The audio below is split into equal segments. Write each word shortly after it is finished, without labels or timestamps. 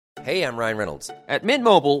Hey, I'm Ryan Reynolds. At Mint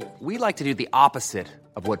Mobile, we like to do the opposite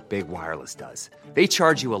of what Big Wireless does. They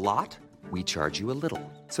charge you a lot, we charge you a little.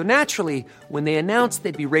 So naturally, when they announced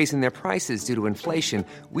they'd be raising their prices due to inflation,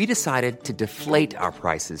 we decided to deflate our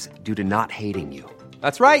prices due to not hating you.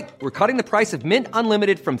 That's right. We're cutting the price of Mint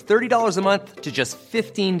Unlimited from $30 a month to just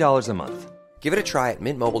 $15 a month. Give it a try at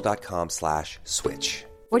mintmobile.com/switch.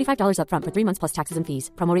 $45 up front for 3 months plus taxes and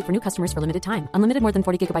fees. Promo rate for new customers for limited time. Unlimited more than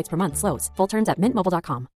 40 gigabytes per month. Slows full terms at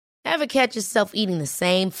mintmobile.com. Ever catch yourself eating the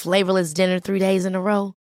same flavorless dinner 3 days in a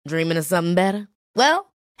row? Dreaming of something better?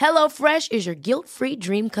 Well, HelloFresh is your guilt-free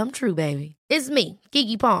dream come true, baby. It's me,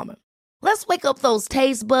 Keke Palmer. Let's wake up those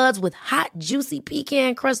taste buds with hot, juicy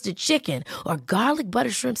pecan-crusted chicken or garlic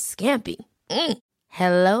butter shrimp scampi.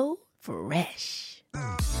 Hello Fresh.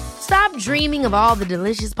 Stop dreaming of all the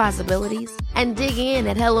delicious possibilities and dig in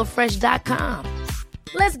at HelloFresh.com.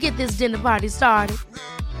 Let's get this dinner party started.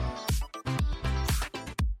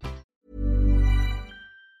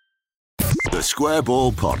 The Square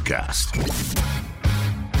Ball Podcast.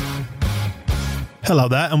 Hello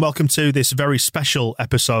there, and welcome to this very special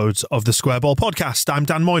episode of the Square Ball Podcast. I'm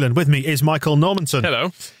Dan Moylan. With me is Michael Normanton.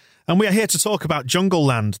 Hello. And we are here to talk about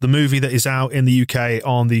Jungleland, the movie that is out in the UK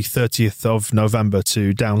on the 30th of November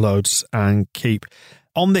to download and keep.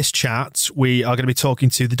 On this chat, we are going to be talking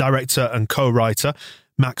to the director and co-writer,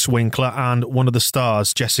 Max Winkler, and one of the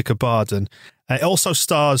stars, Jessica Barden. It also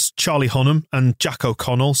stars Charlie Hunnam and Jack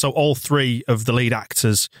O'Connell, so all three of the lead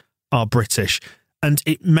actors are British. And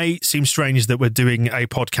it may seem strange that we're doing a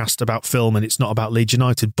podcast about film and it's not about Leeds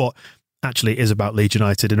United, but actually it is about Leeds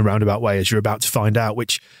United in a roundabout way, as you're about to find out,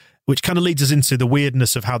 which kind of leads us into the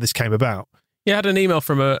weirdness of how this came about. Yeah, I had an email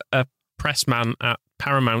from a press man at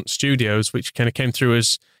Paramount Studios, which kind of came through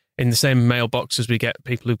as in the same mailbox as we get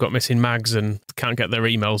people who've got missing mags and can't get their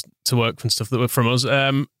emails to work and stuff that were from us.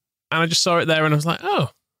 And I just saw it there and I was like,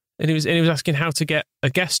 oh. And he was asking how to get a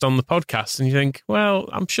guest on the podcast. And you think, well,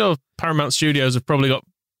 I'm sure Paramount Studios have probably got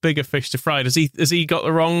bigger fish to fry. Has he got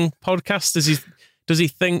the wrong podcast? Does he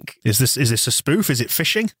think... Is this a spoof? Is it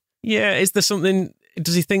phishing? Yeah, is there something...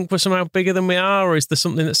 Does he think we're somehow bigger than we are, or is there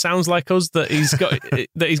something that sounds like us that he's got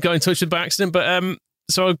that he's got in touch with by accident? But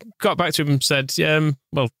so I got back to him and said,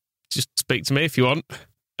 well, just speak to me if you want.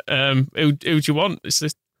 Who do you want? It's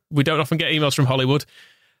just, we don't often get emails from Hollywood.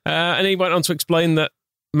 And he went on to explain that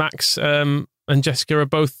Max and Jessica are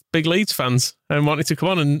both big Leeds fans and wanted to come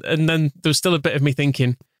on. And then there was still a bit of me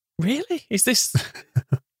thinking, really? Is this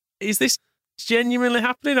genuinely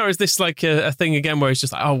happening, or is this like a thing again where it's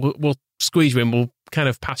just like, oh, we'll squeeze you in, we'll kind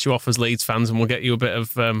of pass you off as Leeds fans and we'll get you a bit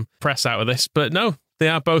of press out of this? But no, they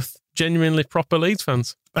are both genuinely proper Leeds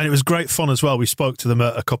fans. And it was great fun as well. We spoke to them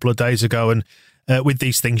a couple of days ago, and with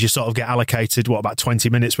these things you sort of get allocated, about 20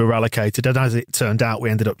 minutes we were allocated, and as it turned out we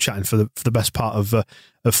ended up chatting for the best part of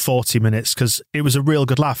 40 minutes, because it was a real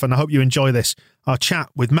good laugh. And I hope you enjoy this, our chat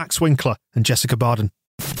with Max Winkler and Jessica Barden.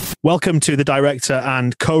 Welcome to the director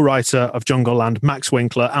and co-writer of Jungleland, Max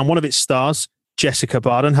Winkler, and one of its stars, Jessica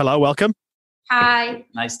Barden. Hello, welcome. Hi.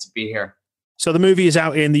 Nice to be here. So the movie is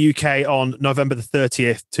out in the UK on November the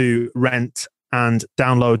 30th to rent and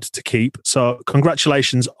download to keep. So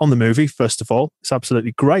congratulations on the movie, first of all. It's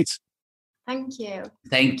absolutely great. Thank you.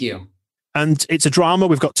 Thank you. And it's a drama.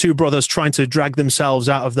 We've got two brothers trying to drag themselves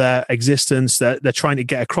out of their existence. They're trying to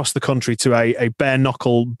get across the country to a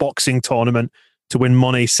bare-knuckle boxing tournament to win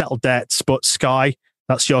money, settle debts. But Sky,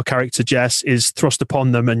 that's your character, Jess, is thrust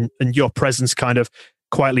upon them, and your presence kind of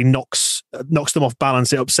quietly knocks them off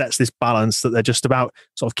balance. It upsets this balance that they're just about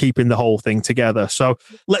sort of keeping the whole thing together. So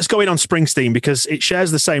let's go in on Springsteen, because it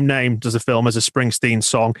shares the same name as the film, as a Springsteen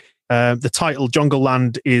song. The title,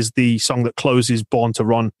 Jungleland, is the song that closes Born to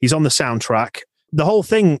Run. He's on the soundtrack. The whole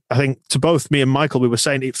thing, I think, to both me and Michael, we were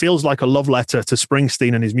saying it feels like a love letter to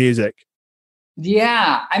Springsteen and his music.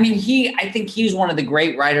 Yeah. I mean, I think he's one of the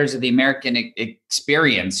great writers of the American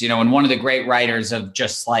experience, and one of the great writers of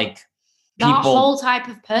just like people. That whole type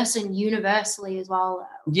of person universally as well.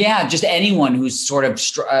 Yeah. Just anyone who's sort of,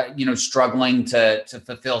 struggling to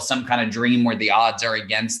fulfill some kind of dream where the odds are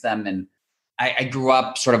against them. And I grew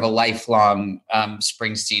up sort of a lifelong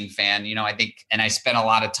Springsteen fan, I think, and I spent a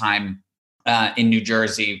lot of time in New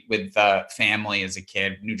Jersey with family as a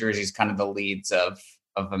kid. New Jersey is kind of the Leeds of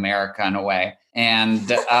America in a way. And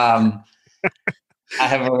I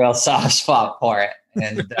have a real soft spot for it.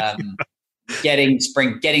 And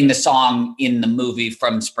getting the song in the movie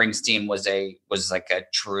from Springsteen was like a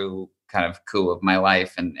true kind of coup of my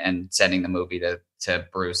life. And sending the movie to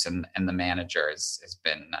Bruce and the manager has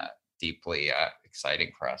been deeply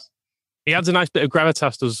exciting for us. He adds a nice bit of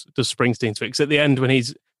gravitas, does Springsteen to it, because at the end, when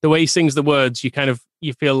the way he sings the words, you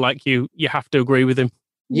feel like you have to agree with him.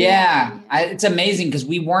 It's amazing because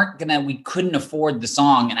we couldn't afford the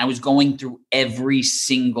song. And I was going through every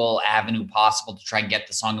single avenue possible to try and get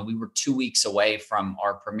the song. And we were 2 weeks away from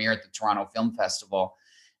our premiere at the Toronto Film Festival.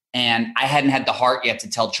 And I hadn't had the heart yet to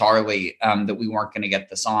tell Charlie that we weren't going to get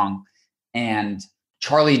the song. And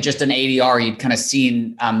Charlie, just an ADR, he'd kind of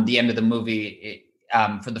seen the end of the movie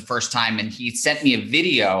for the first time. And he sent me a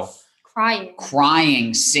video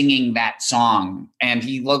crying, singing that song. And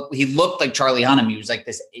he looked like Charlie Hunnam. He was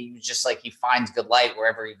just like, he finds good light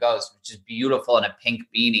wherever he goes, which is beautiful, in a pink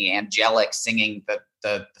beanie, angelic, singing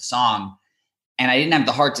the song. And I didn't have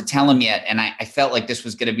the heart to tell him yet. And I felt like this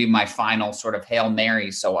was going to be my final sort of Hail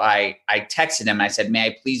Mary. So I texted him and I said, may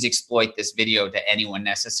I please exploit this video to anyone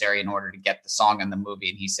necessary in order to get the song in the movie?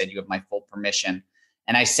 And he said, you have my full permission.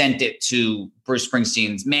 And I sent it to Bruce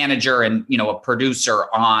Springsteen's manager and, a producer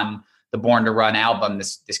on the Born to Run album,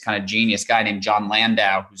 this kind of genius guy named John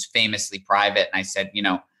Landau, who's famously private. And I said,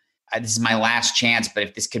 this is my last chance, but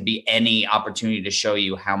if this could be any opportunity to show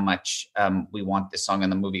you how much we want this song in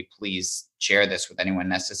the movie, please share this with anyone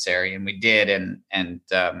necessary. And we did. And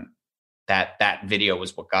that video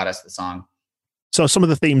was what got us the song. So some of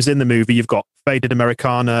the themes in the movie, you've got faded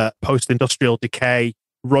Americana, post-industrial decay,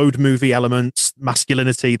 road movie elements,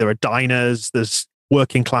 masculinity. There are diners, there's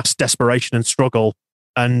working class desperation and struggle.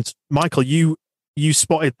 And Michael, you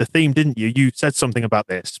spotted the theme, didn't you? You said something about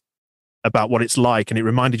this, about what it's like, and it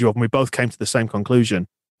reminded you of, and we both came to the same conclusion.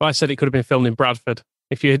 Well, I said it could have been filmed in Bradford.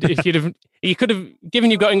 You could have,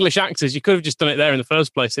 given you've got English actors, you could have just done it there in the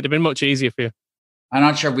first place. It'd have been much easier for you. I'm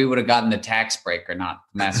not sure if we would have gotten the tax break or not.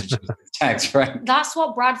 Massachusetts tax break. That's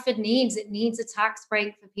what Bradford needs. It needs a tax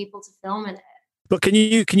break for people to film in it. But can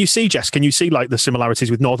you see, Jess? Can you see like the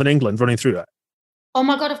similarities with Northern England running through it? Oh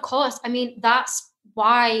my God, of course. I mean, that's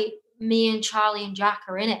why me and Charlie and Jack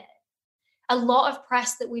are in it. A lot of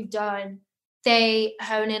press that we've done, they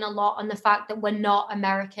hone in a lot on the fact that we're not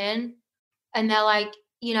American. And they're like,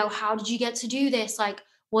 how did you get to do this? Like,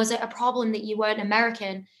 was it a problem that you weren't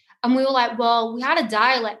American? And we were like, well, we had a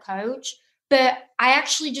dialect coach, but I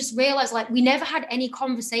actually just realized like we never had any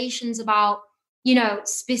conversations about,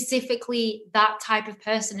 specifically that type of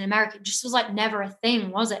person in America. It just was like never a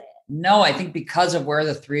thing, was it? No, I think because of where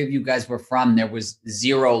the three of you guys were from, there was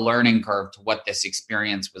zero learning curve to what this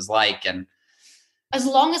experience was like. And as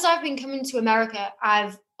long as I've been coming to America,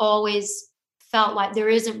 I've always felt like there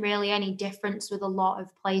isn't really any difference with a lot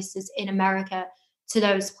of places in America to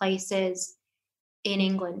those places in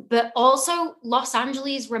England. But also Los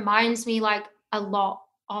Angeles reminds me like a lot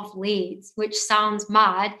of Leeds, which sounds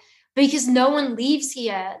mad because no one leaves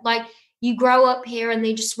here. Like, you grow up here and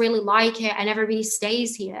they just really like it and everybody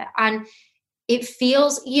stays here. And it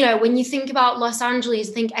feels, when you think about Los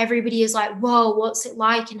Angeles, I think everybody is like, whoa, what's it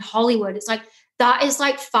like in Hollywood? It's like, that is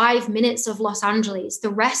like 5 minutes of Los Angeles.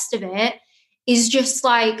 The rest of it is just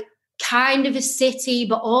like kind of a city,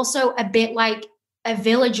 but also a bit like a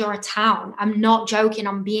village or a town. I'm not joking.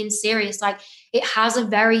 I'm being serious. Like, it has a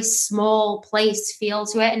very small place feel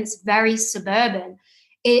to it and it's very suburban.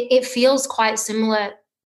 It feels quite similar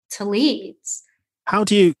to Leeds. How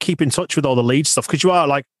do you keep in touch with all the Leeds stuff? Because you are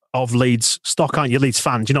like of Leeds stock, aren't you? Leeds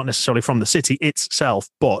fans. You're not necessarily from the city itself,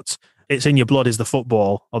 but it's in your blood is the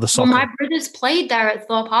football or the soccer. Well, my brothers played there at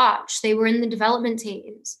Thorpe Arch. They were in the development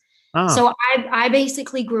teams. So I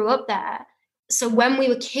basically grew up there. So when we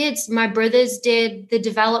were kids, my brothers did the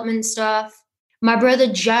development stuff. My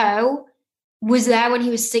brother Joe was there when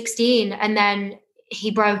he was 16 and then he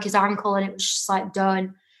broke his ankle and it was just like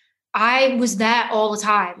done. I was there all the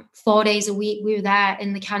time, 4 days a week. We were there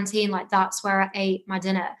in the canteen. Like, that's where I ate my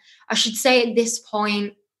dinner. I should say at this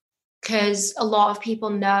point, because a lot of people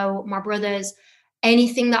know my brothers,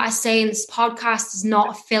 anything that I say in this podcast is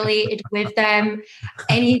not affiliated with them.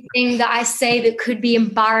 Anything that I say that could be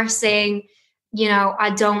embarrassing,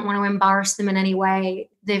 I don't want to embarrass them in any way.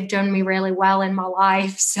 They've done me really well in my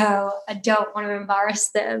life, so I don't want to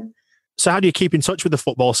embarrass them. So how do you keep in touch with the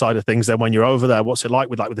football side of things then when you're over there? What's it like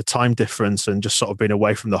with the time difference and just sort of being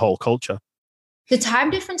away from the whole culture? The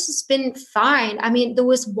time difference has been fine. I mean, there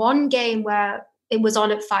was one game where it was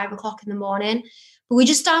on at 5:00 in the morning, but we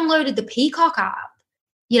just downloaded the Peacock app.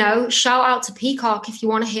 Shout out to Peacock if you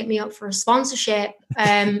want to hit me up for a sponsorship.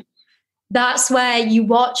 That's where you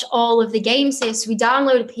watch all of the games here. So we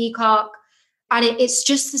downloaded Peacock and it's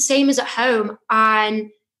just the same as at home.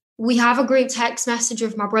 And we have a group text message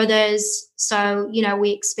with my brothers. So,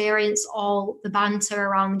 we experience all the banter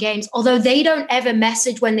around the games, although they don't ever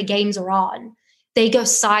message when the games are on. They go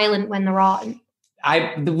silent when they're on.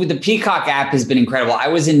 The Peacock app has been incredible. I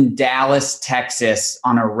was in Dallas, Texas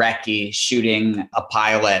on a recce shooting a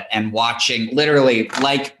pilot and watching literally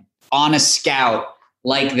like on a scout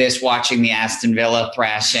like this, watching the Aston Villa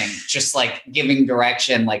thrashing, just like giving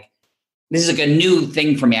direction. Like, this is like a new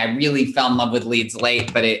thing for me. I really fell in love with Leeds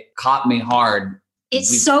late, but it caught me hard.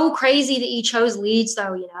 It's so crazy that you chose Leeds,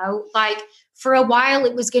 though, you know? Like, for a while,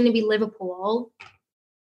 it was going to be Liverpool,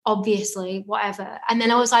 obviously, whatever. And then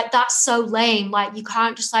I was like, that's so lame. Like, you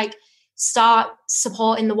can't just, like, start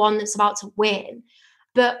supporting the one that's about to win.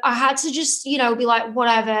 But I had to just, you know, be like,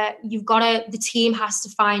 whatever, the team has to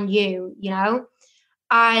find you, you know?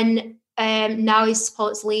 And now he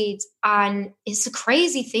supports Leeds. And it's a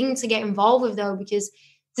crazy thing to get involved with, though, because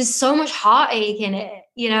there's so much heartache in it,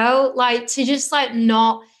 you know, like to just like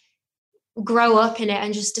not grow up in it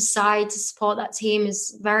and just decide to support that team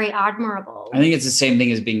is very admirable. I think it's the same thing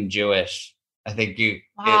as being Jewish. I think you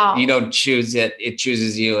don't choose it. It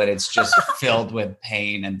chooses you, and it's just filled with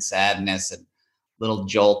pain and sadness and little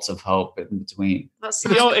jolts of hope in between.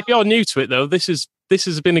 If you're new to it, though, this has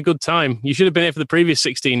been a good time. You should have been here for the previous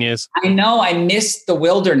 16 years. I know. I missed the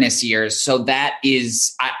wilderness years. So that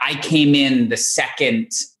is, I came in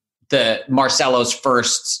the Marcelo's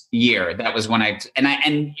first year. That was when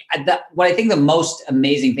what I think the most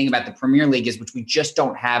amazing thing about the Premier League is, which we just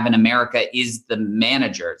don't have in America, is the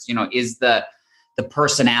managers, you know, is the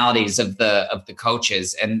personalities of the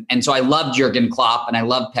coaches. And so I loved Jurgen Klopp and I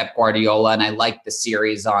loved Pep Guardiola, and I liked the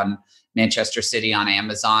series on Manchester City on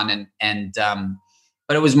Amazon.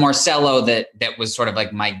 But it was Marcelo that was sort of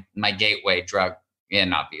like my gateway drug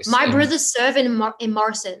in, obviously. My brother's serving in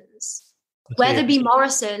Morrison's. Weatherby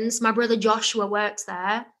Morrison's, my brother Joshua works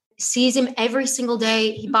there. Sees him every single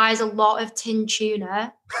day. He buys a lot of tin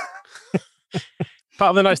tuna. Part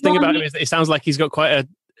of the nice thing about him is that it sounds like he's got quite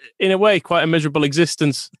a miserable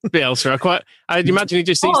existence, Bielsa. I'd imagine he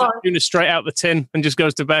just eats that tuna straight out the tin and just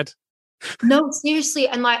goes to bed. No, seriously.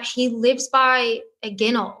 And like, he lives by a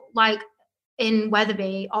Ginnell, like in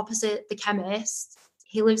Weatherby, opposite the chemist.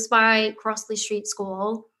 He lives by Crossley Street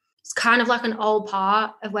School. It's kind of like an old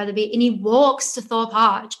part of Weatherby. And he walks to Thorpe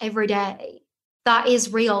Arch every day. That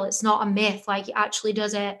is real. It's not a myth. Like, he actually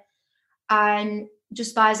does it and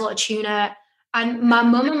just buys a lot of tuna. And my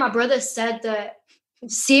mum and my brother said that,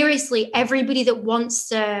 seriously, everybody that wants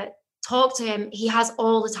to talk to him, he has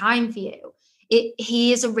all the time for you.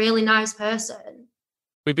 He is a really nice person.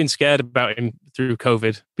 We've been scared about him through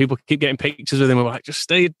COVID. People keep getting pictures with him. We're like, just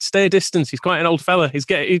stay a distance. He's quite an old fella. He's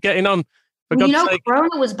getting on. You know,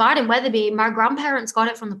 Corona was bad in Weatherby. My grandparents got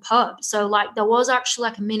it from the pub. So, like, there was actually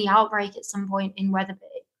like a mini outbreak at some point in Weatherby.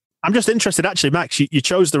 I'm just interested, actually, Max, you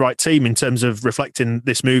chose the right team in terms of reflecting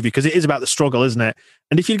this movie, because it is about the struggle, isn't it?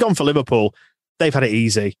 And if you'd gone for Liverpool, they've had it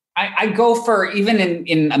easy. I go for, even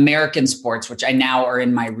in American sports, which I now are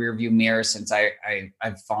in my rearview mirror since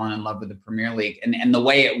I've fallen in love with the Premier League and the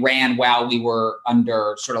way it ran while we were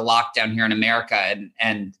under sort of lockdown here in America.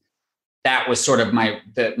 And that was sort of my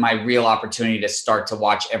real opportunity to start to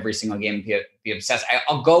watch every single game, be obsessed.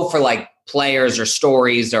 I'll go for like players or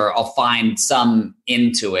stories, or I'll find some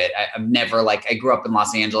into it. I've never I grew up in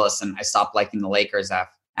Los Angeles and I stopped liking the Lakers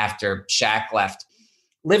after Shaq left.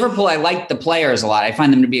 Liverpool, I like the players a lot. I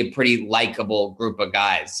find them to be a pretty likable group of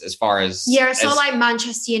guys as far as... Yeah, so like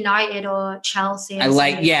Manchester United or Chelsea. It's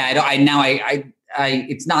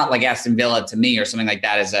not like Aston Villa to me or something like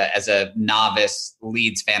that as a novice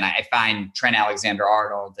Leeds fan. I find Trent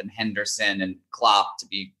Alexander-Arnold and Henderson and Klopp to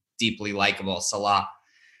be deeply likable. Salah.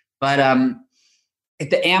 But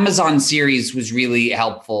the Amazon series was really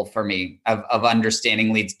helpful for me of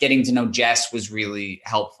understanding Leeds. Getting to know Jess was really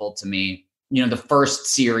helpful to me. You know, the first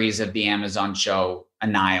series of the Amazon show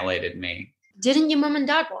annihilated me. Didn't your mom and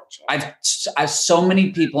dad watch it? I've so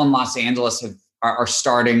many people in Los Angeles are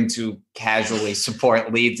starting to casually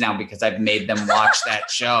support Leeds now because I've made them watch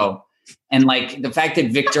that show. And like the fact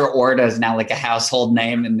that Victor Orta is now like a household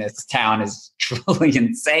name in this town is truly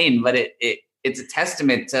insane, but it's a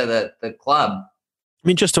testament to the club. I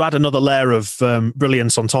mean, just to add another layer of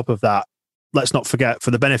brilliance on top of that, let's not forget,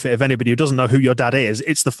 for the benefit of anybody who doesn't know who your dad is,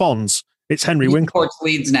 it's the Fonz. It's Henry Winkler. He supports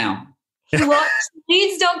Leeds now. He watched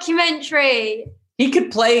Leeds documentary. He could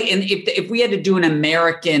play in, if we had to do an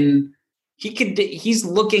American, he's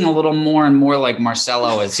looking a little more and more like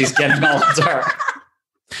Marcelo as he's getting older.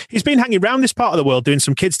 He's been hanging around this part of the world doing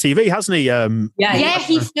some kids' TV, hasn't he?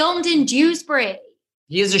 He filmed in Dewsbury.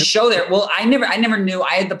 He has a show there. Well, I never knew.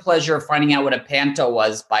 I had the pleasure of finding out what a panto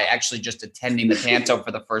was by actually just attending the panto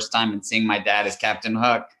for the first time and seeing my dad as Captain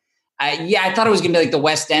Hook. I thought it was going to be like the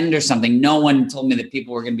West End or something. No one told me that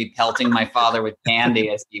people were going to be pelting my father with candy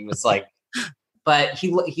as he was like. But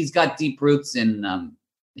he's got deep roots in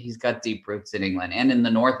England and in the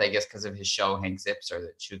North, I guess, because of his show Hank Zipser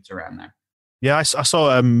that shoots around there. Yeah, I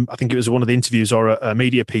saw. I think it was one of the interviews or a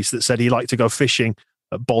media piece that said he liked to go fishing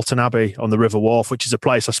at Bolton Abbey on the River Wharf, which is a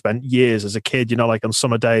place I spent years as a kid, like on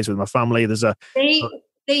summer days with my family.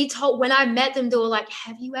 They told, when I met them, they were like,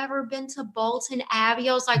 have you ever been to Bolton Abbey?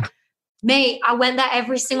 I was like, mate, I went there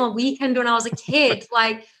every single weekend when I was a kid,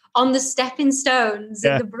 like on the stepping stones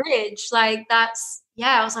at the bridge. Like I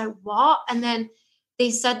was like, what? And then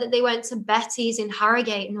they said that they went to Betty's in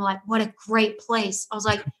Harrogate and were like, what a great place. I was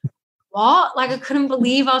like, what? Like, I couldn't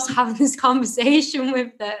believe I was having this conversation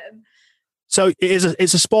with them. So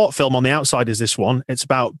it's a sport film on the outside, is this one. It's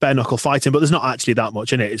about bare knuckle fighting, but there's not actually that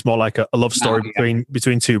much in it. It's more like a love story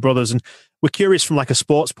between two brothers. And we're curious from like a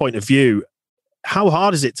sports point of view, how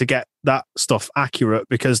hard is it to get that stuff accurate?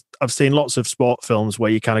 Because I've seen lots of sport films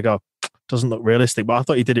where you kind of go, doesn't look realistic, but I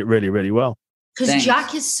thought you did it really, really well. Because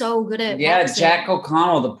Jack is so good at boxing. Jack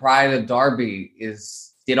O'Connell, the pride of Derby,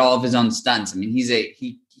 did all of his own stunts. I mean,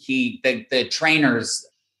 the trainers,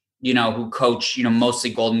 who coach, mostly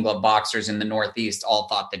Golden Glove boxers in the Northeast, all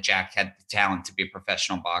thought that Jack had the talent to be a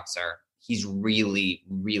professional boxer. He's really,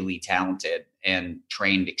 really talented and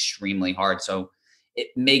trained extremely hard. So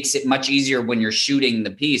it makes it much easier when you're shooting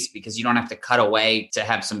the piece because you don't have to cut away to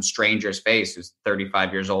have some stranger's face who's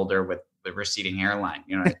 35 years older with the receding hairline.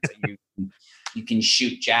 You can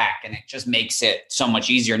shoot Jack, and it just makes it so much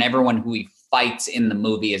easier. And everyone who he fights in the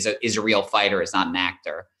movie is a real fighter, is not an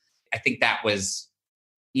actor. I think that was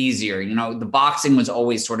easier. The boxing was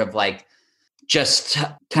always sort of like just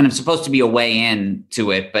kind of supposed to be a way in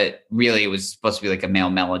to it, but really it was supposed to be like a male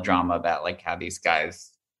melodrama about like how these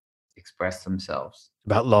guys express themselves.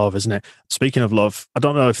 About love, isn't it? Speaking of love, I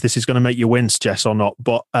don't know if this is going to make you wince, Jess, or not,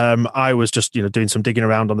 but I was just doing some digging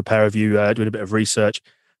around on the pair of you, doing a bit of research.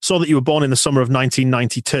 Saw that you were born in the summer of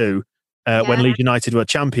 1992 when Leeds United were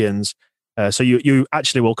champions. So you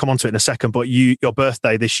actually, we'll come on to it in a second, but your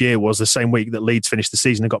birthday this year was the same week that Leeds finished the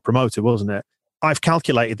season and got promoted, wasn't it? I've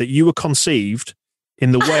calculated that you were conceived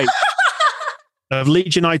in the wake of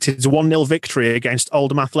Leeds United's 1-0 victory against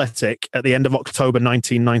Oldham Athletic at the end of October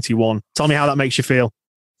 1991. Tell me how that makes you feel.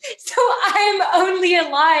 So I'm only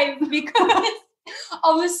alive because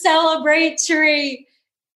of a celebratory,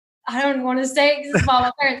 I don't want to say it because it's about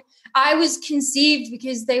my parents. I was conceived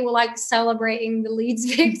because they were like celebrating the Leeds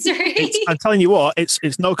victory. I'm telling you what,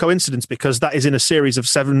 it's no coincidence because that is in a series of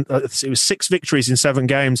 7. It was 6 victories in 7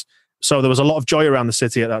 games. So there was a lot of joy around the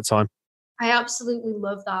city at that time. I absolutely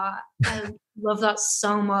love that. I love that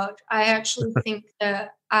so much. I actually think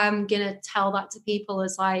that I'm going to tell that to people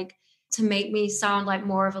as like to make me sound like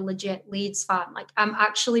more of a legit Leeds fan. Like I'm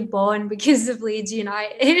actually born because of Leeds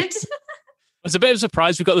United. It's a bit of a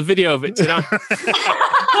surprise. We've got the video of it tonight.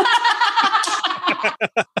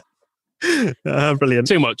 Brilliant.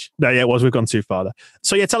 Too much. No, yeah, it was. We've gone too far there.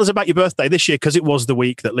 So yeah, tell us about your birthday this year because it was the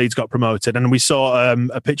week that Leeds got promoted, and we saw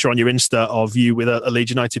a picture on your Insta of you with a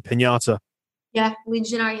Leeds United piñata. Yeah,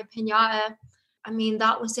 Leeds United piñata. I mean,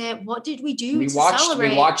 that was it. What did we do to celebrate?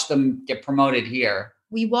 We watched them get promoted here.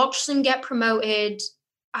 We watched them get promoted.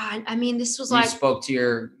 And I mean, this was like... You spoke to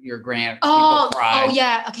your grand... Oh,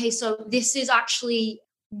 yeah. Okay, so this is actually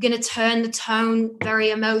going to turn the tone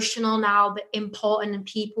very emotional now, but important, and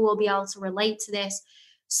people will be able to relate to this.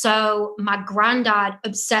 So my granddad,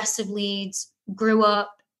 obsessive Leeds, grew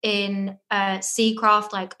up in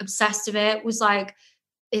Seacroft, like obsessed with it, was like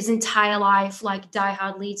his entire life, like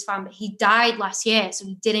diehard Leeds fan, but he died last year, so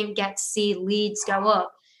he didn't get to see Leeds go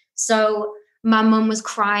up. So... my mum was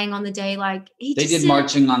crying on the day, like they did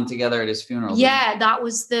Marching On together at his funeral. Yeah, that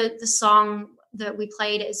was the song that we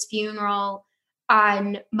played at his funeral.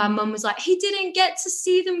 And my mum was like, he didn't get to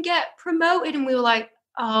see them get promoted. And we were like,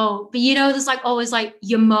 oh, but there's like always like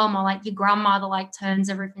your mum or like your grandmother like turns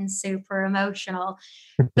everything super emotional.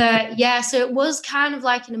 But yeah, so it was kind of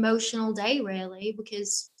like an emotional day really,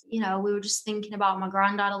 because, we were just thinking about my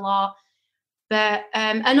granddad a lot. But,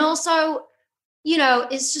 and also,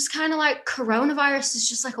 it's just kind of like coronavirus is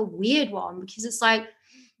just like a weird one because it's like,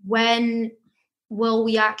 when will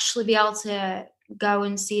we actually be able to go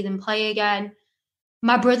and see them play again?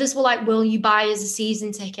 My brothers were like, will you buy us a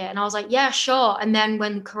season ticket? And I was like, yeah, sure. And then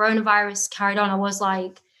when coronavirus carried on, I was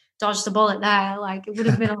like, dodged the bullet there. Like it would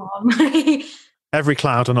have been a lot of money. Every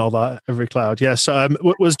cloud and all that. Every cloud. Yes.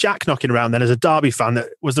 Was Jack knocking around then as a Derby fan?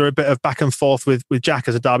 Was there a bit of back and forth with Jack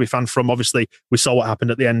as a Derby fan from, obviously, we saw what happened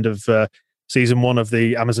at the end of season 1 of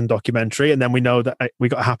the Amazon documentary. And then we know that we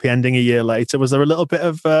got a happy ending a year later. Was there a little bit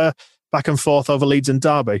of back and forth over Leeds and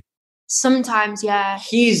Derby? Sometimes, yeah.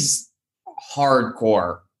 He's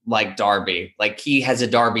hardcore like Derby. Like he has a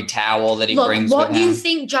Derby towel that he brings with him. What do you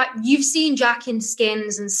think, Jack? You've seen Jack in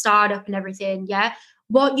Skins and Startup and everything, yeah?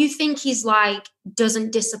 what you think he's like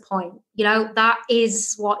doesn't disappoint. You know, that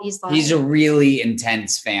is what he's like. He's a really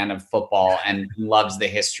intense fan of football and loves the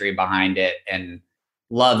history behind it and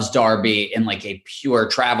loves Derby and like a pure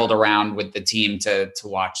traveled around with the team to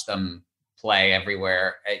watch them play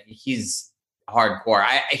everywhere. He's hardcore.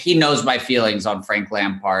 He knows my feelings on Frank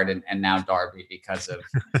Lampard and now Derby because of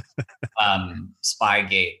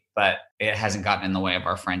Spygate, but it hasn't gotten in the way of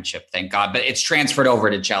our friendship, thank God. But it's transferred over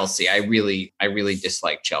to Chelsea. I really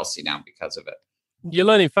dislike Chelsea now because of it. You're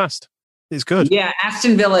learning fast. It's good. Yeah,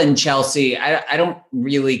 Aston Villa and Chelsea, I don't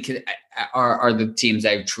really are the teams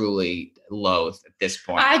I truly loathe at this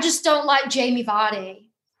point. I just don't like Jamie Vardy.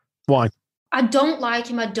 Why? I don't like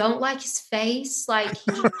him. I don't like his face. Like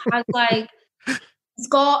he just has like, he's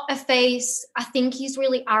got a face. I think he's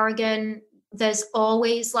really arrogant. There's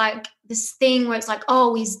always like this thing where it's like,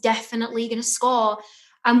 oh, he's definitely going to score.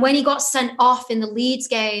 And when he got sent off in the Leeds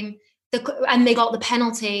game, and they got the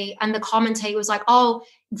penalty, and the commentator was like, oh,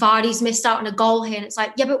 Vardy's missed out on a goal here. And it's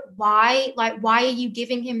like, yeah, but why? Like, why are you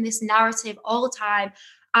giving him this narrative all the time?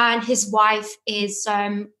 And his wife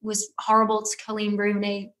was horrible to Colleen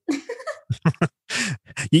Rooney.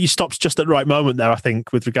 You stopped just at the right moment there, I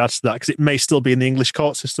think, with regards to that, because it may still be in the English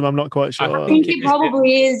court system. I'm not quite sure. I think it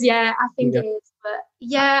probably is. Yeah, I think it is. But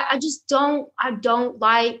yeah, I don't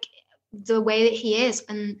like the way that he is.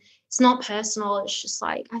 And it's not personal. It's just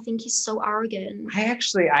like, I think he's so arrogant. I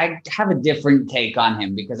have a different take on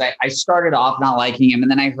him because I started off not liking him.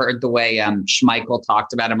 And then I heard the way Schmeichel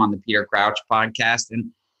talked about him on the Peter Crouch podcast.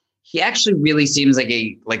 And he actually really seems like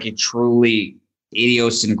a truly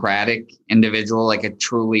idiosyncratic individual, like a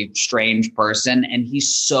truly strange person. And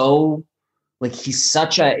he's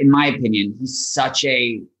such a, in my opinion, he's such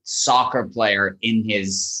a soccer player in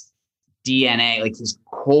his DNA. Like his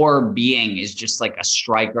core being is just like a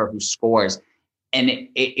striker who scores. And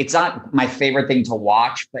it's not my favorite thing to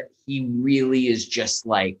watch, but he really is just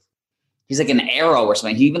like, he's like an arrow or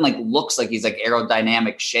something. He even like looks like he's like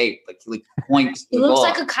aerodynamic shape. Like he like points. He looks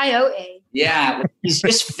like a coyote. Yeah, he's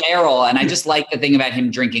just feral. And I just like the thing about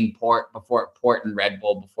him drinking port and Red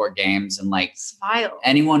Bull before games. And like Smile.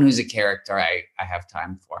 Anyone who's a character, I have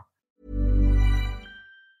time for.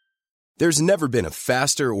 There's never been a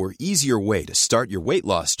faster or easier way to start your weight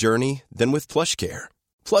loss journey than with PlushCare.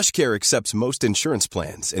 PlushCare accepts most insurance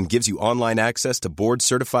plans and gives you online access to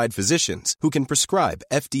board-certified physicians who can prescribe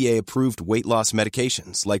FDA-approved weight loss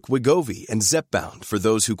medications like Wegovy and Zepbound for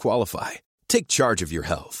those who qualify. Take charge of your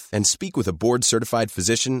health and speak with a board-certified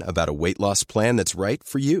physician about a weight loss plan that's right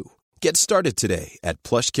for you. Get started today at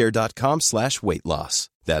plushcare.com/weight loss.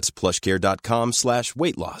 That's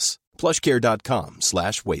plushcare.com/weight loss.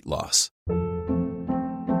 plushcare.com/weight loss.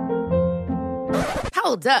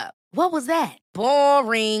 Hold up. What was that?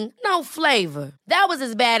 Boring. No flavor. That was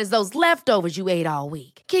as bad as those leftovers you ate all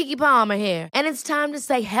week. Keke Palmer here. And it's time to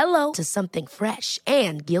say hello to something fresh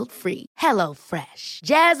and guilt-free. Hello Fresh.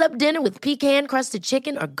 Jazz up dinner with pecan-crusted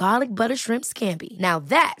chicken or garlic butter shrimp scampi. Now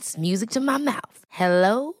that's music to my mouth.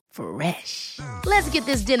 Hello Fresh. Let's get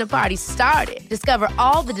this dinner party started. Discover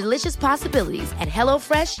all the delicious possibilities at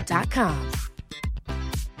HelloFresh.com.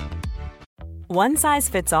 One size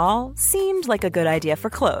fits all seemed like a good idea for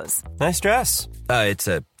clothes. Nice dress. It's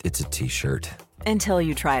a t-shirt. Until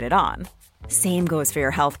you tried it on. Same goes for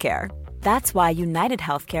your healthcare. That's why United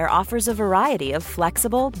Healthcare offers a variety of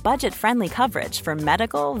flexible, budget-friendly coverage for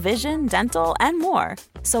medical, vision, dental, and more.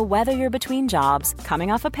 So whether you're between jobs, coming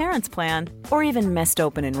off a parent's plan, or even missed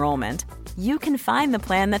open enrollment, you can find the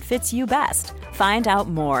plan that fits you best. Find out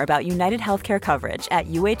more about United Healthcare coverage at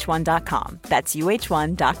uh1.com. That's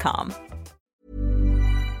uh1.com.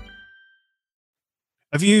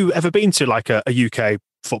 Have you ever been to like a UK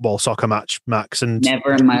football soccer match, Max? And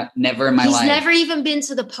never in my life. He's never even been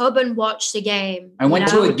to the pub and watched the game. I went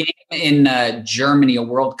to a game in Germany, a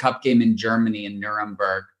World Cup game in Germany in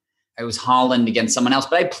Nuremberg. It was Holland against someone else,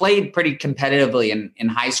 but I played pretty competitively in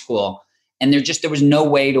high school. And there was no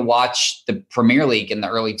way to watch the Premier League in the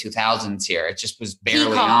early 2000s here. It just was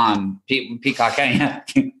barely on. Peacock, yeah.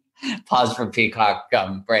 Pause for Peacock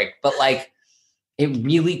break. But like, it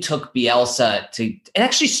really took Bielsa it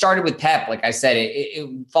actually started with Pep. Like I said, it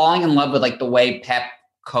falling in love with like the way Pep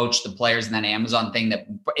coached the players in that Amazon thing that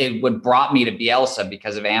it brought me to Bielsa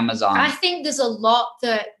because of Amazon. I think there's a lot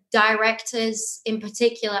that directors in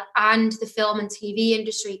particular and the film and TV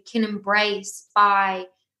industry can embrace by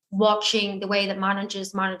watching the way that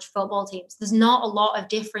managers manage football teams. There's not a lot of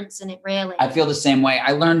difference in it, really. I feel the same way.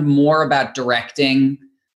 I learned more about directing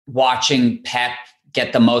watching Pep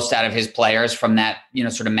get the most out of his players from that,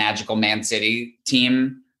 sort of magical Man City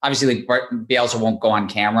team obviously like Bielsa won't go on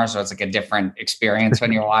camera, so it's like a different experience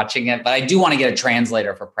when you're watching it. But I do want to get a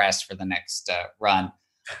translator for press for the next run.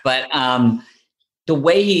 But the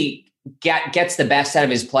way he gets the best out of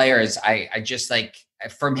his players, I just like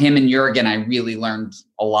from him and Jurgen, I really learned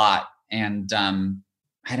a lot. And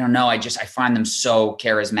I don't know, I find them so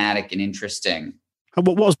charismatic and interesting.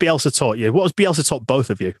 What has Bielsa taught you? What has Bielsa taught both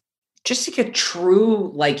of you? Just like a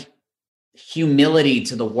true like humility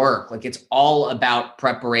to the work. Like it's all about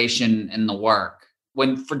preparation and the work.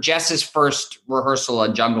 When for Jess's first rehearsal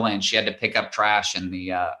at Jungleland, she had to pick up trash in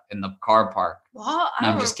the car park. What? No,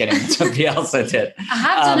 I'm just kidding. That's what Bielsa did. I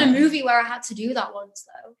have done a movie where I had to do that once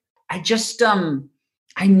though. I just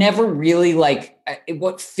I never really like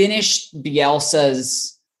what finished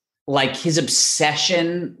Bielsa's like his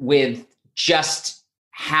obsession with just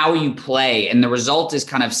how you play, and the result is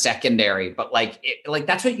kind of secondary, but like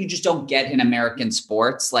that's what you just don't get in American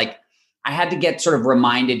sports. Like I had to get sort of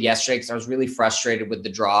reminded yesterday because I was really frustrated with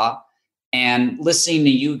the draw, and listening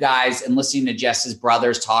to you guys and listening to Jess's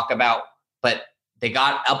brothers talk about, but they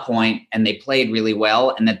got a point and they played really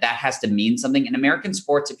well, and that has to mean something. In American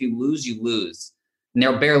sports, if you lose, you lose. And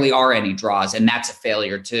there barely are any draws, and that's a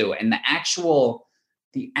failure too. And the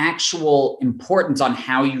actual importance on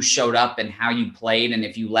how you showed up and how you played, and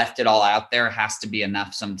if you left it all out there, has to be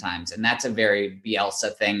enough sometimes. And that's a very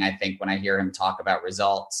Bielsa thing, I think, when I hear him talk about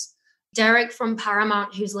results. Derek from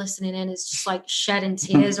Paramount, who's listening in, is just like shedding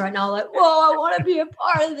tears right now. Like, whoa, I want to be a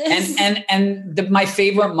part of this. And my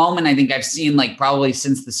favorite moment I think I've seen, like probably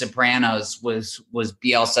since The Sopranos, was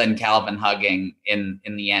Bielsa and Calvin hugging in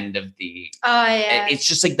the end of the. Oh yeah. It's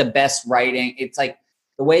just like the best writing. It's like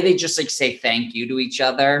the way they just like say thank you to each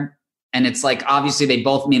other. And it's like, obviously they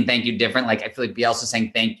both mean thank you different. Like I feel like Bielsa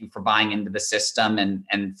saying thank you for buying into the system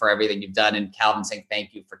and for everything you've done. And Calvin saying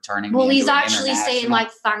thank you for turning. Well, he's actually saying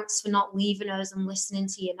like, thanks for not leaving us and listening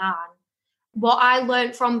to your nan. What I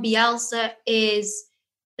learned from Bielsa is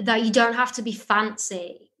that you don't have to be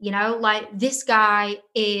fancy. You know, like this guy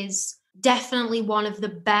is definitely one of the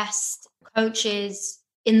best coaches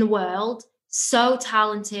in the world. So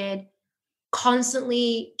talented,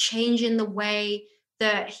 constantly changing the way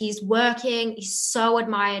that he's working. He's so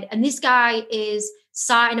admired. And this guy is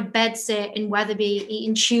sat in a bedsit in Wetherby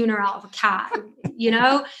eating tuna out of a can, you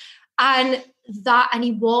know? And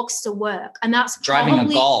he walks to work. And that's driving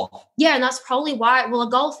a Golf. Yeah, and that's probably why. Well, a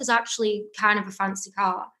Golf is actually kind of a fancy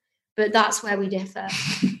car, but that's where we differ.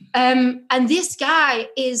 And this guy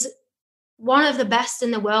is one of the best in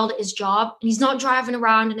the world at his job. And he's not driving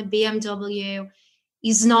around in a BMW.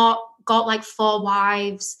 He's not got like 4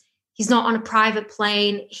 wives. He's not on a private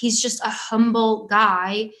plane. He's just a humble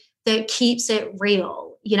guy that keeps it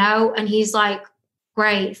real, you know? And he's like,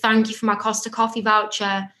 great, thank you for my Costa Coffee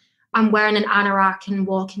voucher. I'm wearing an anorak and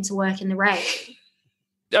walking to work in the rain.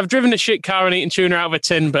 I've driven a shit car and eaten tuna out of a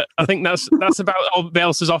tin, but I think that's about all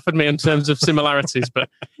Bielsa's offered me in terms of similarities. But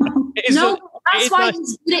that's why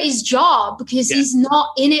he's good at his job, because he's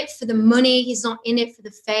not in it for the money. He's not in it for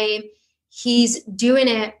the fame. He's doing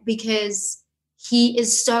it because he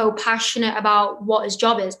is so passionate about what his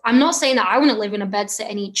job is. I'm not saying that I want to live in a bedsit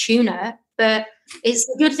and eat tuna, but it's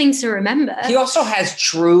a good thing to remember. He also has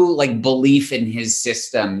true like belief in his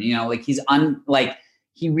system. You know, like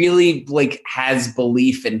he really like has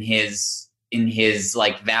belief in his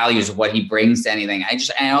like values of what he brings to anything.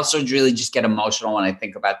 I also really just get emotional when I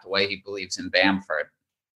think about the way he believes in Bamford.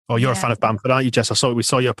 Oh, you're a fan of Bamford, aren't you, Jess? We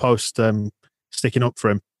saw your post sticking up for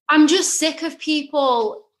him. I'm just sick of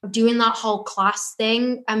people doing that whole class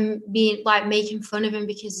thing and being like making fun of him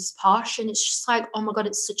because he's posh. And it's just like, oh my God,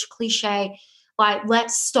 it's such a cliche. Like,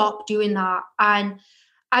 let's stop doing that. And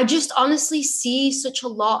I just honestly see such a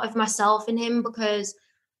lot of myself in him, because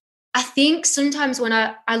I think sometimes when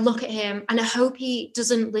I look at him, and I hope he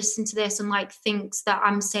doesn't listen to this and like thinks that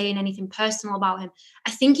I'm saying anything personal about him, I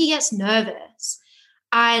think he gets nervous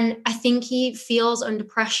and I think he feels under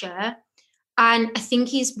pressure. And I think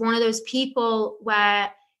he's one of those people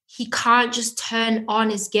where he can't just turn on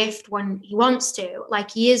his gift when he wants to.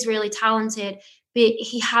 Like, he is really talented, but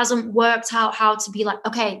he hasn't worked out how to be like,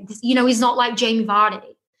 okay, he's not like Jamie Vardy,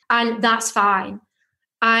 and that's fine.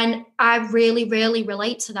 And I really, really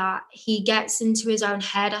relate to that. He gets into his own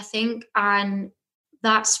head, I think, and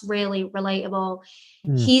that's really relatable.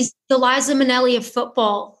 He's the Liza Minnelli of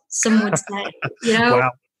football, some would say,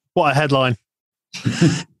 Wow, what a headline.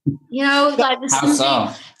 Like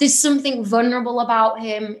there's something vulnerable about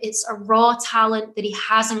him. It's a raw talent that he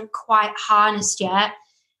hasn't quite harnessed yet,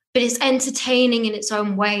 but it's entertaining in its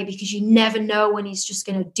own way, because you never know when he's just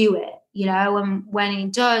going to do it, and when he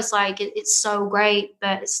does, like it's so great,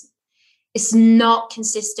 but it's not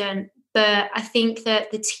consistent. but I think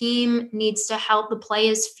that the team needs to help the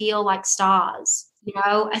players feel like stars. You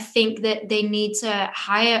know, I think that they need to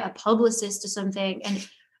hire a publicist or something. And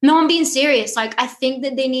no, I'm being serious. Like, I think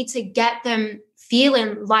that they need to get them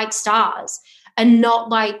feeling like stars and not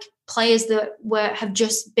like players that have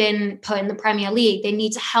just been put in the Premier League. They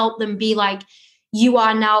need to help them be like, you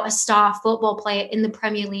are now a star football player in the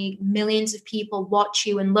Premier League. Millions of people watch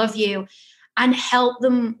you and love you, and help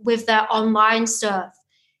them with their online stuff.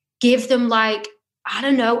 Give them like, I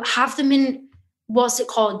don't know, have them in, what's it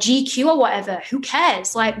called, GQ or whatever. Who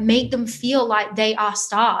cares? Like, make them feel like they are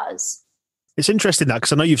stars. It's interesting that,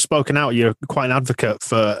 because I know you've spoken out, you're quite an advocate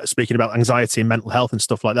for speaking about anxiety and mental health and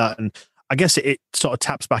stuff like that. And I guess it sort of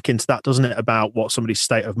taps back into that, doesn't it, about what somebody's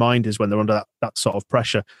state of mind is when they're under that sort of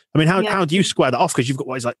pressure. I mean, how do you square that off? Because you've got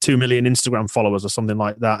what is like 2 million Instagram followers or something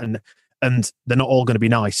like that, and they're not all going to be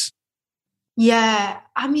nice. Yeah,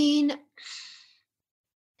 I mean,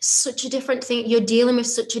 such a different thing. You're dealing with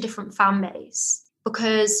such a different fan base,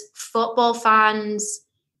 because football fans,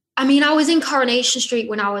 I mean, I was in Coronation Street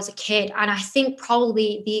when I was a kid, and I think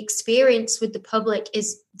probably the experience with the public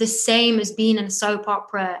is the same as being in a soap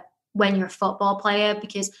opera when you're a football player,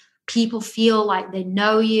 because people feel like they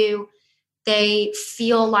know you. They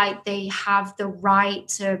feel like they have the right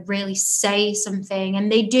to really say something,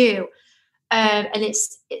 and they do. And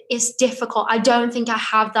it's difficult. I don't think I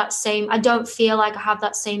have that same, I don't feel like I have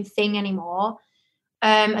that same thing anymore.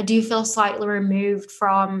 I do feel slightly removed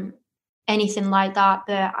from anything like that,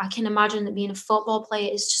 but I can imagine that being a football player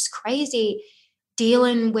is just crazy,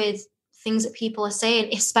 dealing with things that people are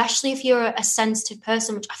saying, especially if you're a sensitive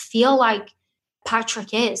person, which I feel like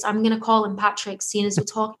Patrick is. I'm going to call him Patrick, seeing as we're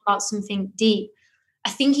talking about something deep.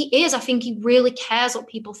 I think he is. I think he really cares what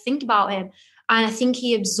people think about him. And I think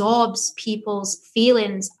he absorbs people's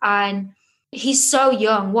feelings. And he's so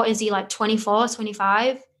young. What is he, like 24,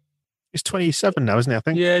 25? He's 27 now, isn't he, I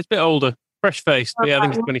think? Yeah, he's a bit older. Fresh face. But yeah, I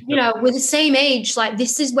think he's 27. You know, with the same age, like,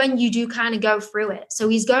 this is when you do kind of go through it. So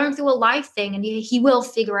he's going through a life thing, and he will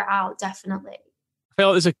figure it out, definitely. I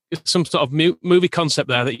feel like there's some sort of movie concept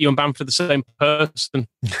there that you and Bamford are the same person.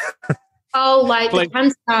 Oh, like the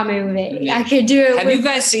Cancer movie. I could do it. Have you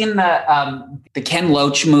guys seen the Ken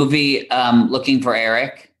Loach movie, Looking for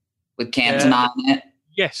Eric, with Cantona in it?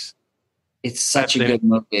 Yes. It's such a good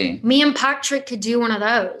movie. Me and Patrick could do one of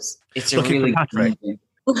those. It's a really good movie.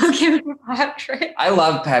 Looking for Patrick. I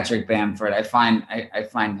love Patrick Bamford. I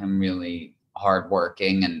find him really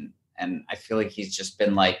hardworking, and I feel like he's just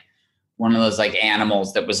been like one of those like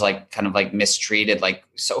animals that was like kind of like mistreated. Like,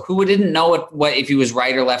 so who didn't know what if he was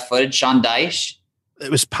right or left footed? Sean Dyche.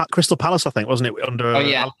 It was Crystal Palace, I think, wasn't it? Under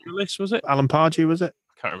Alan was it? Alan Pardew, was it?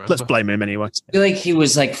 Can't remember. Let's blame him anyway. I feel like he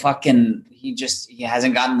was like fucking. He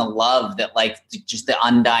hasn't gotten the love that, like, just the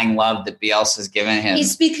undying love that Bielsa's given him.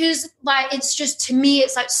 It's because, like, it's just, to me,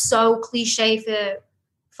 it's like so cliche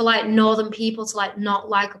for like northern people to like not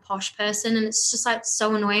like a posh person, and it's just like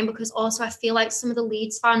so annoying, because also I feel like some of the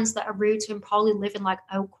Leeds fans that are rude to him probably live in like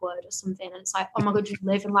Oakwood or something, and it's like, oh my god, you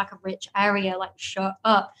live in like a rich area, like shut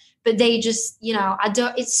up. But they just, you know,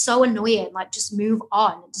 it's so annoying. Like, just move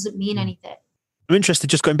on. It doesn't mean anything. I'm interested,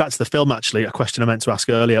 just going back to the film, actually, a question I meant to ask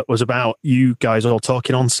earlier was about you guys all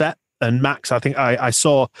talking on set. And Max, I think I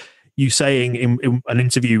saw you saying in an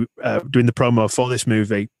interview doing the promo for this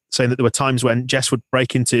movie, saying that there were times when Jess would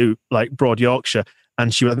break into like Broad Yorkshire,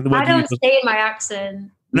 and she would, I think the word I don't stay in my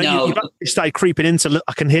accent. No. You've started creeping into,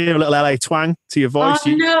 I can hear a little LA twang to your voice.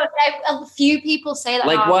 Oh, no, a few people say that.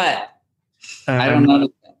 Like what? I don't know.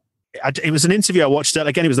 It was an interview I watched.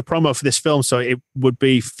 Again, it was the promo for this film, so it would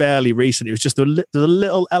be fairly recent. It was just there's a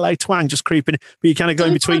little LA twang just creeping, but you kind of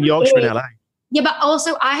going between Yorkshire and LA. Yeah, but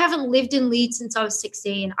also I haven't lived in Leeds since I was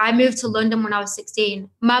 16. I moved to London when I was 16.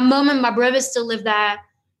 My mum and my brother still live there,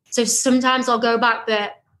 so sometimes I'll go back,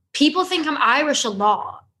 but people think I'm Irish a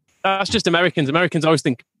lot. That's just Americans. Americans always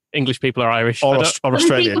think English people are Irish. Or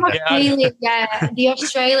Australian. Yeah, the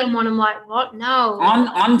Australian one, I'm like, what? No.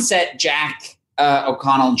 On set, Jack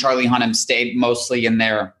O'Connell and Charlie Hunnam stayed mostly in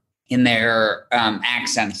their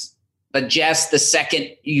accents. But Jess, the second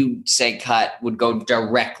you say cut, would go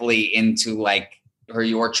directly into like her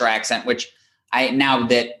Yorkshire accent, which now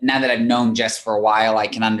that I've known Jess for a while, I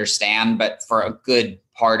can understand. But for a good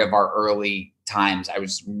part of our early times, I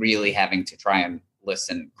was really having to try and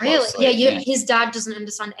listen closely. Really? Yeah, his dad doesn't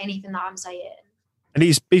understand anything that I'm saying. And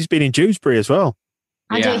he's been in Dewsbury as well.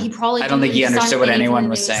 I don't think he understood what anyone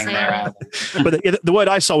was saying there. But the word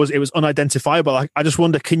I saw was, it was unidentifiable. I just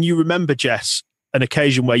wonder, can you remember, Jess, an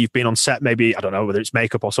occasion where you've been on set, maybe, I don't know, whether it's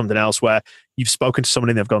makeup or something else, where you've spoken to someone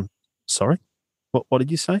and they've gone, sorry, what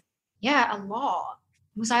did you say? Yeah, a lot.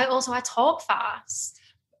 I talk fast.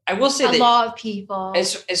 I will say a lot of people.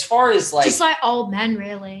 As far as like, just like old men,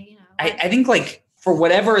 really. You know, I think like for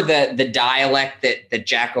whatever the dialect that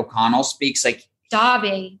Jack O'Connell speaks, like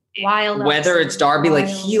Derby, wild. Whether it's Derby,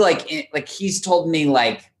 like he's told me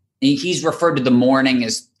like he's referred to the morning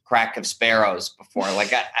as crack of sparrows before.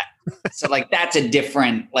 Like so like that's a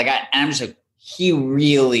different I'm just like he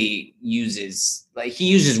really uses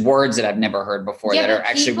words that I've never heard before that are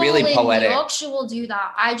actually really poetic. People in Yorkshire will do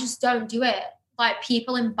that. I just don't do it. Like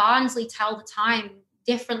people in Barnsley tell the time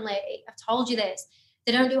differently. I've told you this.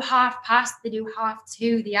 They don't do 2:30, they do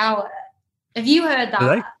 2:30 the hour. Have you heard that? Do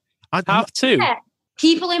they? 2:30? Yeah.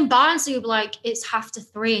 People in Barnsley will be like, it's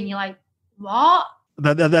 2:30, and you're like, what?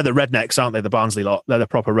 They're the rednecks, aren't they? The Barnsley lot. They're the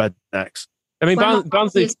proper rednecks. I mean,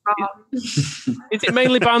 Barnsley. Is it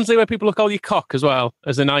mainly Barnsley where people will call you cock as well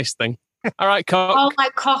as a nice thing? All right, cock. Oh,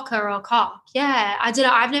 like cocker or cock. Yeah, I don't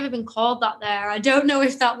know. I've never been called that there. I don't know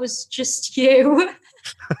if that was just you.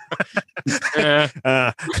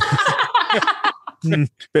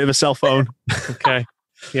 Bit of a cell phone. Okay.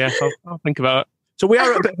 Yeah, I'll think about it. So we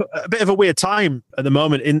are at a bit of a weird time at the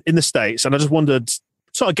moment in the States, and I just wondered,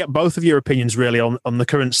 sort of get both of your opinions really on the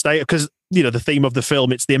current state, because you know the theme of the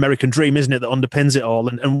film, it's the American dream, isn't it, that underpins it all,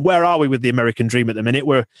 and where are we with the American dream at the minute?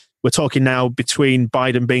 We're talking now between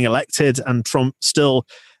Biden being elected and Trump still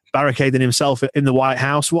barricading himself in the White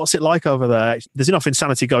House. What's it like over there? There's enough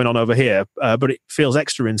insanity going on over here, but it feels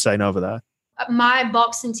extra insane over there. My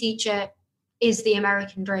boxing teacher is the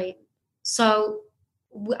American dream. So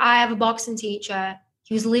I have a boxing teacher.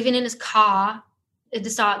 He was living in his car at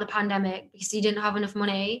the start of the pandemic because he didn't have enough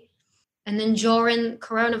money. And then during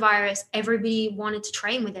coronavirus, everybody wanted to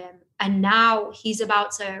train with him. And now he's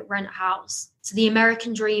about to rent a house. So the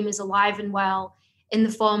American dream is alive and well in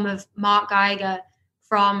the form of Mark Geiger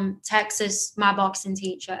from Texas, my boxing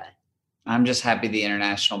teacher. I'm just happy the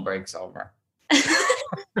international break's over.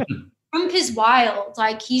 Trump is wild.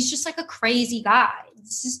 Like, he's just like a crazy guy.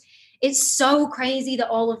 It's so crazy that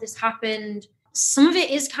all of this happened. Some of it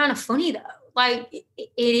is kind of funny, though. Like,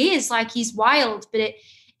 it is. Like, he's wild, but it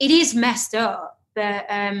is messed up. But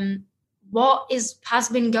what has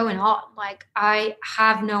been going on? Like, I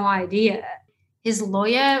have no idea. His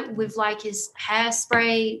lawyer with, like, his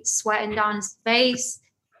hairspray sweating down his face.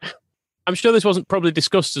 I'm sure this wasn't probably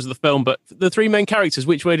discussed as the film, but the three main characters,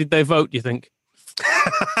 which way did they vote, do you think?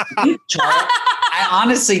 I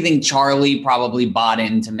honestly think Charlie probably bought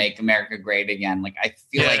in to make America great again. Like, I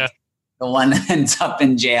feel like the one that ends up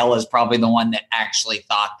in jail is probably the one that actually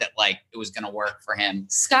thought that like it was going to work for him.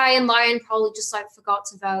 Sky and Lion probably just like forgot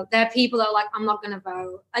to vote. There are people that are like, I'm not going to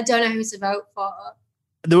vote. I don't know who to vote for.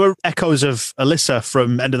 There were echoes of Alyssa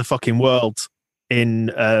from End of the Fucking World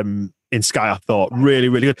in Sky, I thought. Really,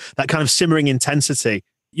 really good. That kind of simmering intensity.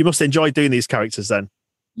 You must enjoy doing these characters then.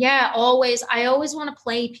 Yeah, always. I always want to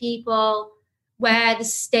play people where the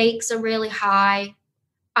stakes are really high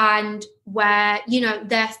and where, you know,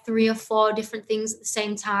 there are 3 or 4 different things at the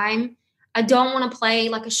same time. I don't want to play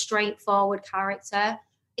like a straightforward character.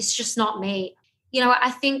 It's just not me. You know,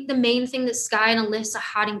 I think the main thing that Sky and Alyssa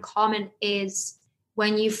had in common is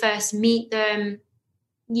when you first meet them,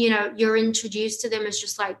 you know, you're introduced to them as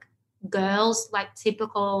just like girls, like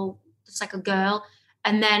typical, just like a girl.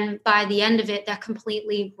 And then by the end of it, they're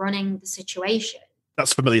completely running the situation.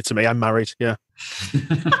 That's familiar to me. I'm married. Yeah.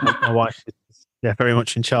 My wife. Yeah, very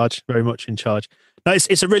much in charge. Very much in charge. No,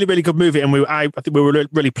 it's a really, really good movie. And I think we were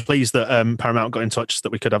really pleased that Paramount got in touch,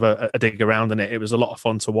 that we could have a dig around in it. It was a lot of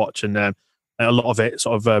fun to watch. And a lot of it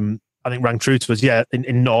sort of, I think, rang true to us,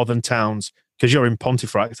 in northern towns, because you're in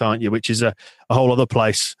Pontefract, aren't you? Which is a whole other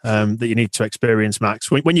place that you need to experience, Max.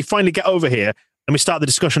 When you finally get over here, and we start the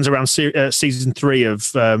discussions around season 3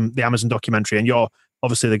 of the Amazon documentary, and you're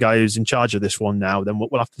obviously the guy who's in charge of this one now, then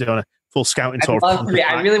we'll have to do a full scouting tour.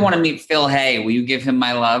 I really want to meet Phil Hay. Will you give him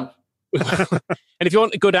my love? And if you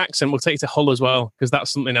want a good accent, we'll take you to Hull as well, because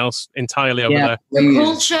that's something else entirely over there. The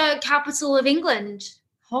culture capital of England.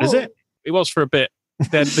 Hull. Is it? It was for a bit.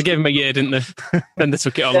 They gave him a year, didn't they? Then they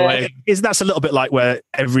took it all away. That's a little bit like where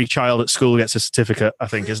every child at school gets a certificate, I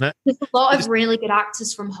think, isn't it? There's a lot of really good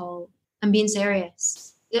actors from Hull. I'm being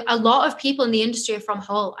serious. A lot of people in the industry are from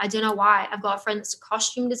Hull. I don't know why. I've got a friend that's a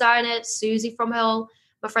costume designer, Susie from Hull.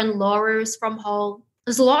 My friend Laura is from Hull.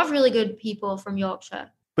 There's a lot of really good people from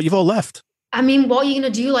Yorkshire. But you've all left. I mean, what are you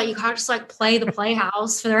going to do? Like, you can't just like play the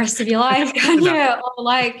Playhouse for the rest of your life, can you? Or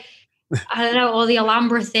like, I don't know, or the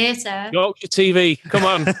Alhambra Theatre. Yorkshire TV, come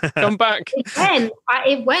on, come back.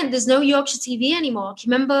 It went. There's no Yorkshire TV anymore. Do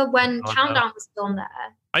you remember when Countdown was filmed there?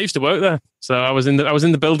 I used to work there, so I was in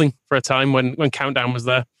the building for a time when Countdown was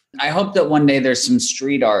there. I hope that one day there's some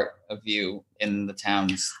street art of you in the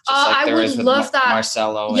towns. Just like I there would is with love that.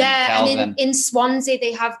 Marcello and Calvin. And in Swansea,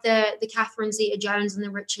 they have the Catherine Zeta-Jones and the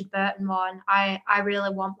Richard Burton one. I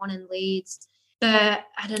really want one in Leeds. But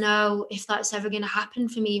I don't know if that's ever going to happen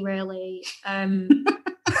for me, really. You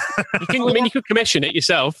could commission it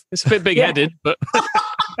yourself. It's a bit big-headed, but...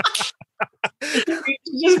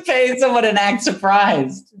 You just pay someone and act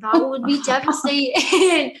surprised. That would be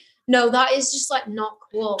devastating. No, that is just like not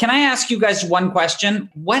cool. Can I ask you guys one question?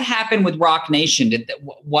 What happened with Rock Nation?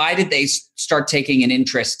 Why did they start taking an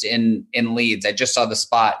interest in Leeds? I just saw the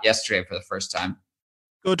spot yesterday for the first time.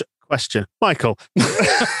 Good question, Michael.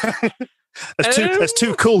 There's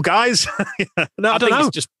two cool guys. No, I don't know.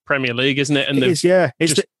 It's just Premier League, isn't it? And it is, yeah.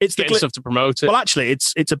 It's getting stuff to promote it. Well, actually,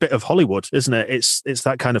 it's a bit of Hollywood, isn't it? It's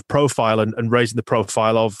that kind of profile and raising the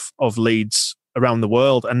profile of Leeds around the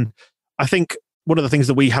world. And I think one of the things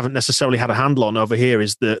that we haven't necessarily had a handle on over here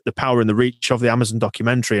is the power and the reach of the Amazon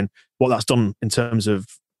documentary and what that's done in terms of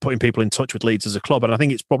putting people in touch with Leeds as a club. And I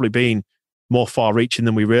think it's probably been more far-reaching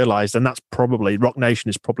than we realised. And that's probably, Rock Nation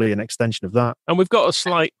is probably an extension of that. And we've got a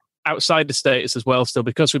slight outsider status as well still,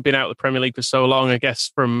 because we've been out of the Premier League for so long. I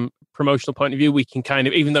guess from promotional point of view, we can kind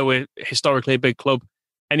of, even though we're historically a big club,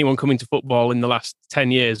 anyone coming to football in the last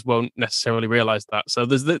 10 years won't necessarily realise that. So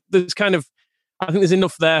there's kind of, I think there's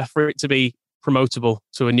enough there for it to be promotable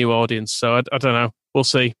to a new audience. So I don't know. We'll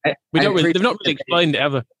see. They've not really explained it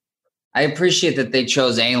ever. I appreciate that they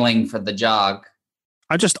chose Ailing for the jog.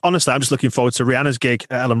 I'm just looking forward to Rihanna's gig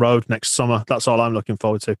at Ellen Road next summer. That's all I'm looking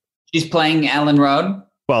forward to. She's playing Ellen Road?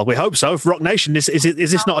 Well, we hope so. For Rock Nation, is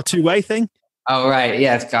this not a two-way thing? Oh, right.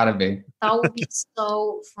 Yeah, it's got to be. That would be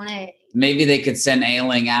so funny. Maybe they could send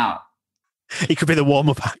Ailing out. He could be the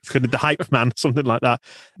warm-up act, the hype man, something like that.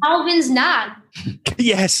 Alvin's nan.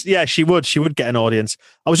 Yes, yeah, she would. She would get an audience.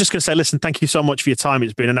 I was just going to say, listen, thank you so much for your time.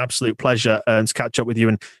 It's been an absolute pleasure to catch up with you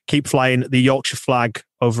and keep flying the Yorkshire flag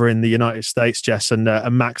over in the United States, Jess. And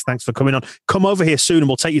Max, thanks for coming on. Come over here soon and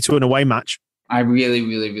we'll take you to an away match. I really,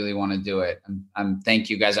 really, really want to do it. Thank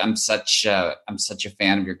you guys. I'm such a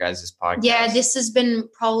fan of your guys' podcast. Yeah, this has been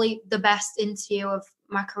probably the best interview of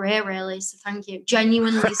my career, really. So thank you.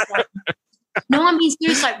 Genuinely. No, I'm being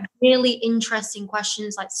serious. Like really interesting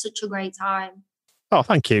questions. Like such a great time. Oh,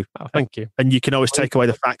 thank you. Oh, thank you. And you can always take away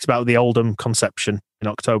the fact about the Oldham conception in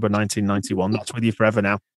October 1991. That's with you forever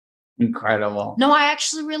now. Incredible. No, I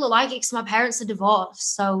actually really like it because my parents are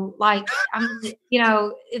divorced. So, like,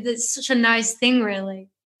 it's such a nice thing, really.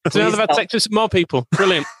 So now they've had sex with more people.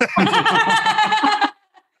 Brilliant.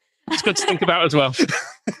 It's good to think about as well.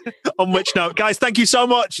 On which note, guys, thank you so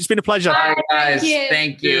much. It's been a pleasure. Bye, guys.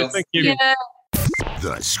 Thank you. Thank you. Yeah.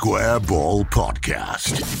 The Square Ball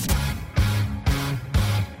Podcast.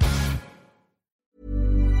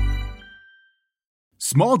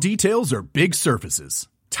 Small details are big surfaces.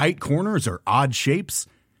 Tight corners are odd shapes.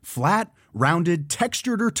 Flat, rounded,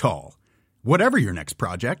 textured, or tall. Whatever your next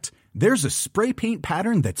project, there's a spray paint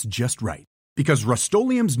pattern that's just right. Because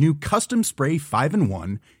Rust-Oleum's new Custom Spray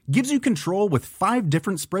 5-in-1 gives you control with 5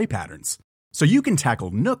 different spray patterns. So you can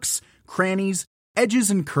tackle nooks, crannies,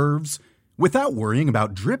 edges, and curves without worrying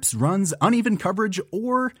about drips, runs, uneven coverage,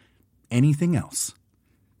 or anything else.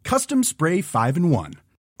 Custom Spray 5-in-1.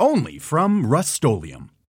 Only from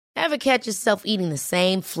Rust-Oleum. Ever catch yourself eating the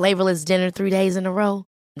same flavorless dinner 3 days in a row?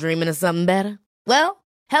 Dreaming of something better? Well,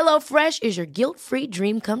 HelloFresh is your guilt-free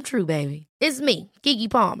dream come true, baby. It's me, Keke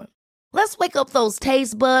Palmer. Let's wake up those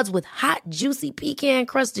taste buds with hot, juicy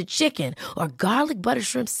pecan-crusted chicken or garlic butter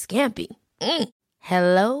shrimp scampi.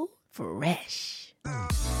 Hello Fresh.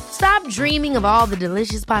 Stop dreaming of all the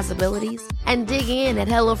delicious possibilities and dig in at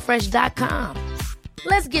HelloFresh.com.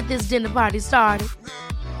 Let's get this dinner party started.